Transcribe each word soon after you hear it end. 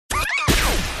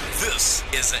This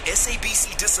is a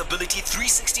SABC Disability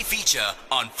 360 feature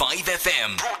on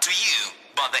 5FM. Brought to you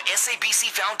by the SABC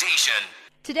Foundation.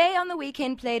 Today on the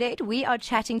Weekend Playdate, we are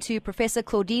chatting to Professor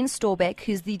Claudine Storbeck,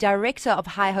 who's the director of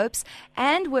HiHopes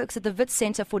and works at the Wits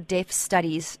Centre for Deaf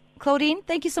Studies. Claudine,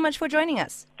 thank you so much for joining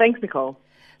us. Thanks, Nicole.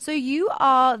 So you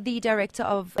are the director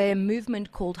of a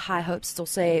movement called HiHopes, it's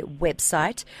also a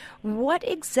website. What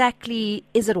exactly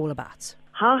is it all about?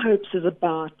 HiHopes is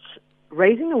about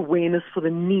raising awareness for the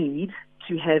need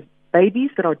to have babies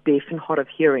that are deaf and hard of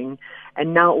hearing,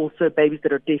 and now also babies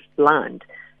that are deaf-blind,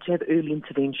 to have early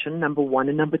intervention, number one.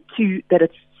 And number two, that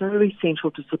it's so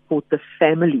essential to support the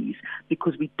families,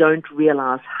 because we don't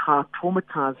realize how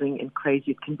traumatizing and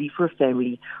crazy it can be for a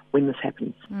family when this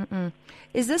happens.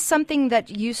 Is this something that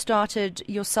you started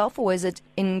yourself, or is it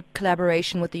in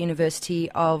collaboration with the University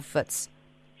of Wits?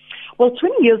 Well,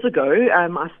 20 years ago,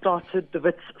 I started the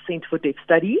Wits Centre for Deaf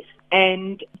Studies,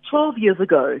 and 12 years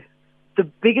ago, the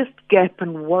biggest gap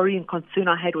and worry and concern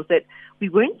I had was that we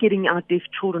weren't getting our deaf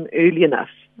children early enough.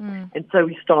 And so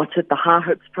we started the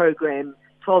HiHopes program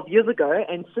 12 years ago,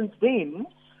 and since then,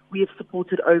 we have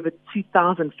supported over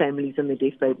 2,000 families and their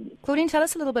deaf babies. Claudine, tell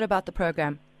us a little bit about the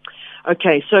program.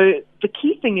 Okay, so the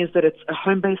key thing is that it's a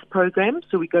home-based program,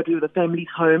 so we go to the family's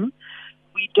home.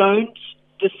 We don't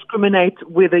discriminate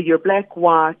whether you're black,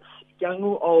 white, young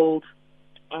or old,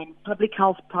 public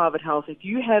health, private health. If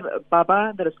you have a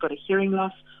baba that has got a hearing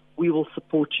loss, we will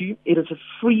support you. It is a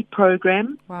free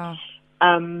program. Wow.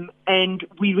 And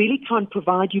we really can't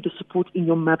provide you the support in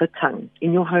your mother tongue,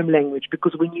 in your home language,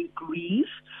 because when you grieve,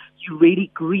 you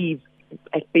really grieve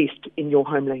at best in your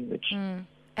home language.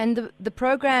 And the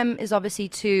program is obviously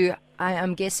to,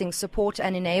 I'm guessing, support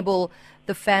and enable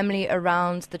the family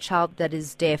around the child that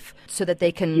is deaf so that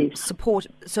they can support.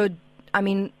 So, I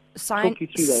mean, sign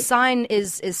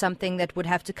is something that would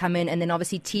have to come in, and then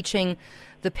obviously teaching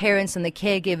the parents and the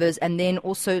caregivers, and then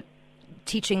also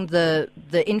teaching the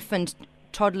infant,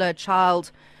 toddler,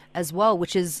 child as well,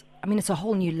 which is, I mean, it's a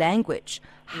whole new language.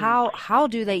 How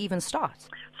do they even start?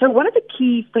 So one of the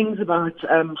key things about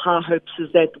HiHopes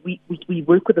is that we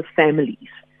work with the families.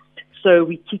 So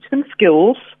we teach them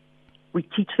skills, we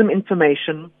teach them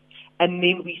information, and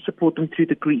then we support them through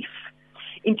the grief.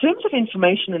 In terms of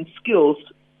information and skills,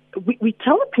 we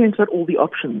tell the parents about all the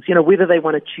options, you know, whether they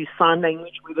want to choose sign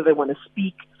language, whether they want to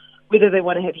speak, whether they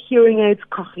want to have hearing aids,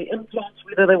 cochlear implants,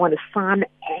 whether they want to sign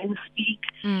and speak.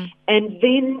 And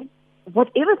then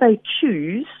whatever they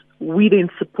choose, we then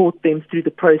support them through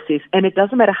the process. And it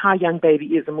doesn't matter how young baby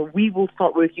is. I mean, we will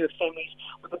start working with families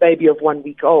with a baby of 1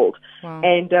 week old. Wow.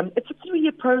 And it's a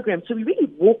 3-year program, so we really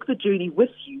walk the journey with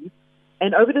you.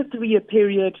 And over the 3-year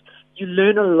period, you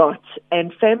learn a lot.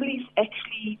 And families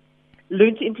actually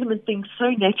learn to implement things so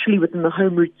naturally within the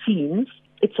home routines.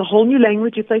 It's a whole new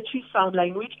language if they choose sign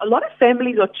language. A lot of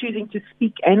families are choosing to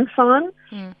speak and sign.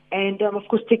 And, of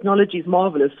course, technology is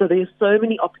marvelous. So there's so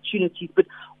many opportunities. But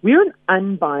we're an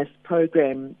unbiased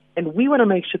program, and we want to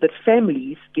make sure that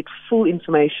families get full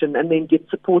information and then get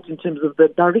support in terms of the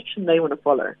direction they want to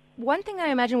follow. One thing I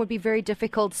imagine would be very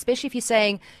difficult, especially if you're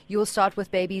saying you'll start with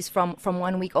babies from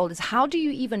 1 week old, is how do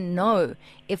you even know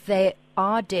if they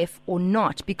are deaf or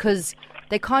not? Because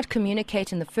they can't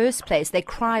communicate in the first place. They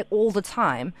cry all the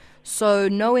time. So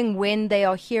knowing when they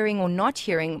are hearing or not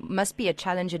hearing must be a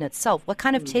challenge in itself. What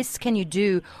kind of tests can you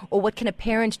do, or what can a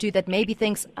parent do that maybe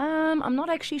thinks, I'm not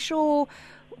actually sure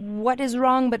what is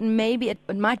wrong, but maybe it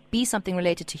might be something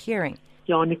related to hearing?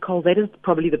 Yeah, Nicole, that is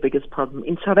probably the biggest problem.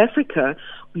 In South Africa,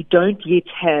 we don't yet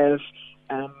have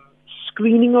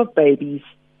screening of babies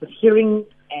with hearing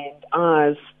and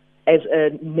eyes as a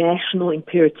national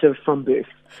imperative from birth.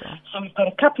 So we've got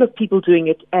a couple of people doing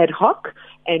it ad hoc,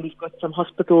 and we've got some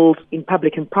hospitals in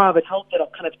public and private health that are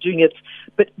kind of doing it,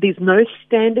 but there's no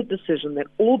standard decision that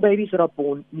all babies that are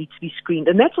born need to be screened.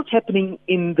 And that's what's happening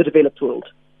in the developed world.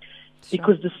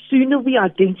 Because the sooner we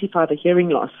identify the hearing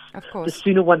loss, the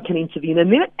sooner one can intervene.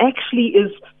 And that actually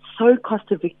is so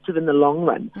cost-effective in the long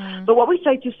run. But what we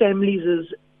say to families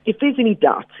is, if there's any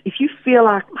doubt, if you feel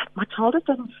like, my child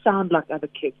doesn't sound like other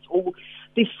kids, or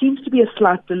there seems to be a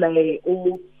slight delay,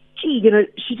 or, gee, you know,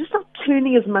 she's just not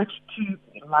turning as much to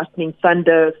lightning,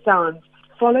 thunder, sounds,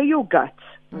 follow your gut.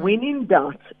 When in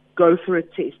doubt, go for a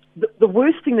test. The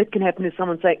worst thing that can happen is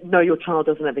someone saying, no, your child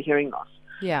doesn't have a hearing loss.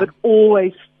 But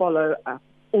always follow up,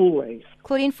 always.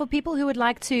 Claudine, for people who would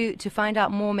like to find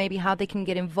out more, maybe how they can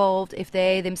get involved, if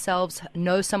they themselves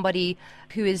know somebody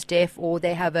who is deaf, or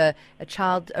they have a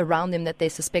child around them that they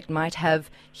suspect might have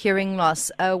hearing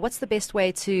loss, what's the best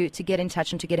way to get in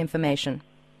touch and to get information?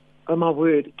 Oh, my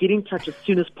word, get in touch as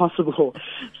soon as possible.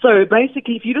 So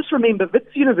basically, if you just remember,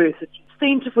 Wits University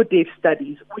Centre for Deaf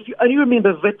Studies, or you only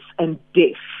remember WITS and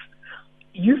deaf,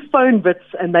 you phone WITS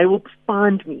and they will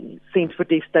find me, Centre for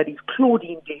Deaf Studies,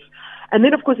 Claudine Deaf. And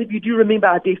then, of course, if you do remember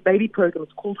our deaf baby program,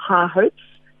 it's called HiHopes,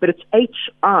 but it's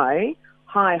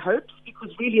HiHopes,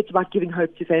 because really it's about giving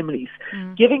hope to families.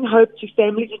 Giving hope to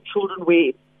families and children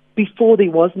where before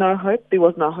there was no hope,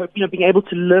 being able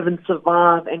to live and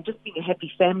survive and just being a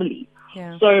happy family.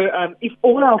 Yeah. So if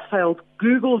all else fails,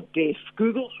 Google deaf,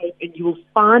 Google hope, and you will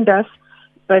find us.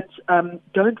 But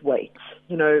don't wait.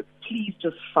 Please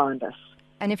just find us.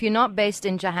 And if you're not based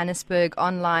in Johannesburg,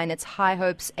 online, it's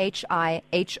HiHopes,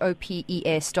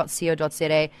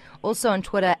 HiHopes.co.za. Also on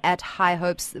Twitter at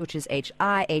HiHopes, which is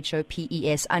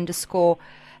HiHopes_.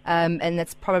 And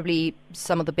that's probably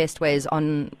some of the best ways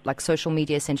on social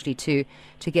media, essentially, to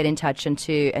get in touch and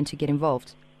to get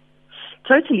involved.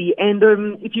 Totally. And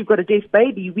if you've got a deaf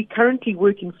baby, we currently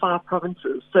work in 5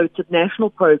 provinces. So it's a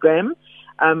national program.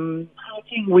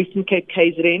 Gauteng, Western Cape,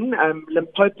 KZN,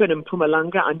 Limpopo and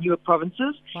Mpumalanga are newer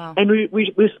provinces. Wow. And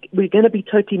we're going to be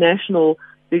totally national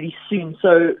very soon.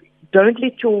 So don't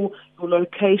let your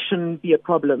location be a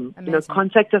problem. Amazing.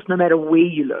 Contact us no matter where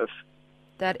you live.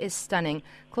 That is stunning.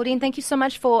 Claudine, thank you so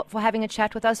much for having a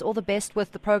chat with us. All the best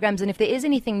with the programs. And if there is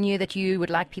anything new that you would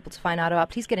like people to find out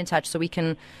about, please get in touch so we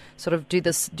can sort of do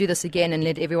this again and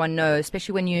let everyone know,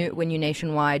 especially when you're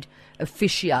nationwide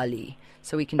officially.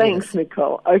 So we can do this. Thanks,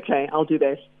 Nicole. Okay, I'll do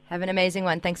that. Have an amazing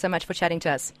one. Thanks so much for chatting to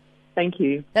us. Thank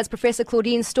you. That's Professor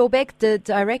Claudine Storbeck, the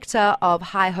director of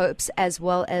HiHopes, as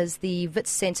well as the WITS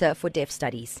Centre for Deaf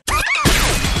Studies.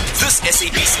 This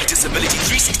SABC Disability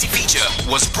 360 feature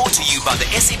was brought to you by the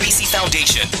SABC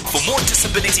Foundation. For more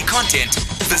disability content,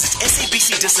 visit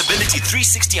SABC Disability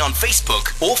 360 on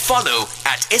Facebook or follow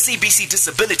at SABC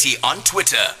Disability on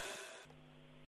Twitter.